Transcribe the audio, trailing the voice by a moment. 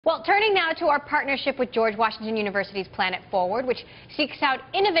Well, turning now to our partnership with George Washington University's Planet Forward, which seeks out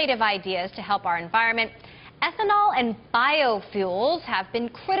innovative ideas to help our environment. Ethanol and biofuels have been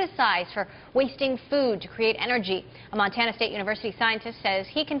criticized for wasting food to create energy. A Montana State University scientist says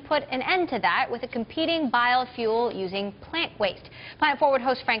he can put an end to that with a competing biofuel using plant waste. Planet Forward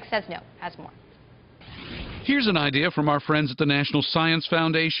host Frank Sesno has more. Here's an idea from our friends at the National Science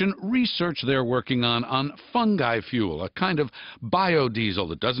Foundation. Research they're working on fungi fuel, a kind of biodiesel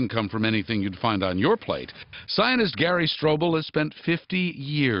that doesn't come from anything you'd find on your plate. Scientist Gary Strobel has spent 50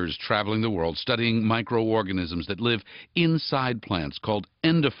 years traveling the world studying microorganisms that live inside plants called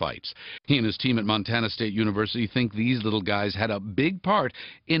endophytes. He and his team at Montana State University think these little guys had a big part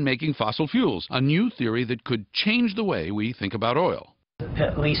in making fossil fuels, a new theory that could change the way we think about oil.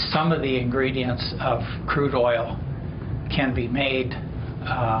 At least some of the ingredients of crude oil can be made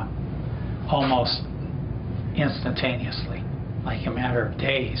almost instantaneously, like a matter of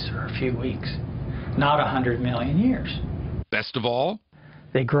days or a few weeks, not 100 million years. Best of all,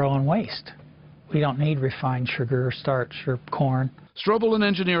 they grow in waste. We don't need refined sugar or starch or corn. Strobel and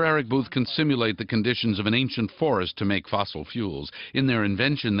engineer Eric Booth can simulate the conditions of an ancient forest to make fossil fuels. In their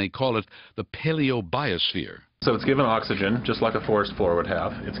invention, they call it the paleobiosphere. So it's given oxygen, just like a forest floor would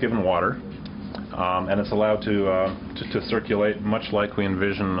have. It's given water, and it's allowed to circulate much like we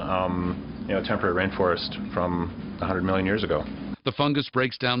envision temperate rainforest from 100 million years ago. The fungus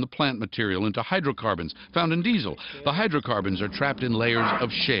breaks down the plant material into hydrocarbons found in diesel. The hydrocarbons are trapped in layers of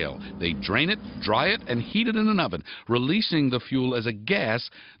shale. They drain it, dry it, and heat it in an oven, releasing the fuel as a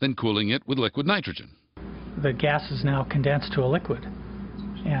gas, then cooling it with liquid nitrogen. The gas is now condensed to a liquid,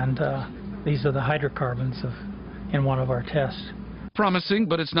 and these are the hydrocarbons in one of our tests. Promising,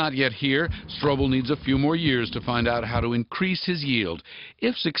 but it's not yet here. Strobel needs a few more years to find out how to increase his yield.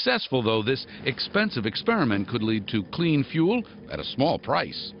 If successful, though, this expensive experiment could lead to clean fuel at a small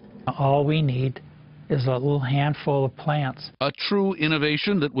price. All we need is a little handful of plants. A true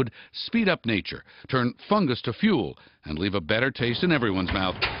innovation that would speed up nature, turn fungus to fuel, and leave a better taste in everyone's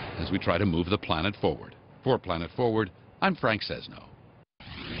mouth as we try to move the planet forward. For Planet Forward, I'm Frank Sesno.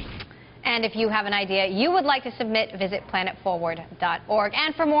 And if you have an idea you would like to submit, visit planetforward.org.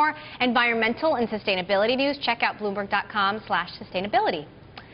 And for more environmental and sustainability news, check out Bloomberg.com/sustainability.